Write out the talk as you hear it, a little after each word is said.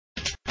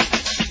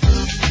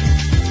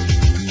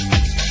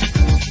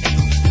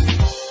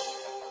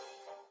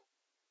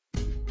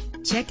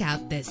Check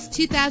out this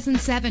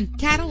 2007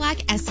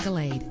 Cadillac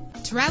Escalade.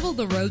 Travel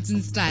the roads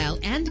in style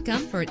and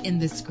comfort in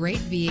this great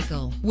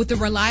vehicle with a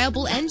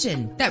reliable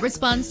engine that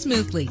responds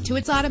smoothly to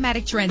its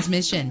automatic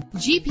transmission.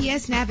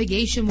 GPS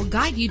navigation will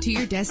guide you to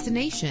your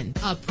destination.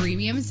 A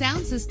premium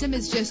sound system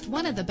is just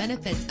one of the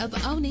benefits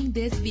of owning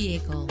this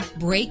vehicle.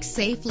 Brake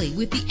safely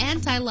with the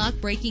anti-lock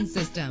braking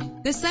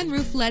system. The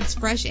sunroof lets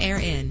fresh air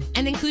in.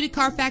 An included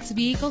Carfax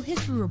Vehicle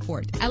History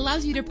Report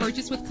allows you to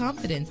purchase with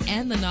confidence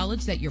and the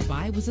knowledge that your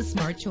buy was a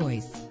smart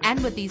choice.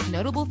 And with these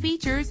notable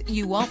features,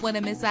 you won't want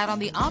to miss out on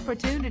the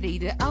opportunity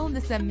to own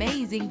this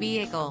amazing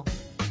vehicle.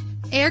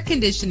 Air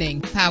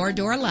conditioning, power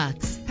door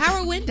locks,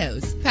 power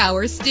windows,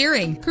 power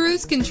steering,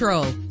 cruise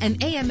control, an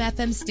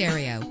AM/FM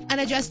stereo, an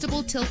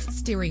adjustable tilt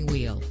steering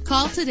wheel.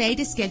 Call today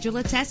to schedule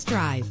a test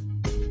drive.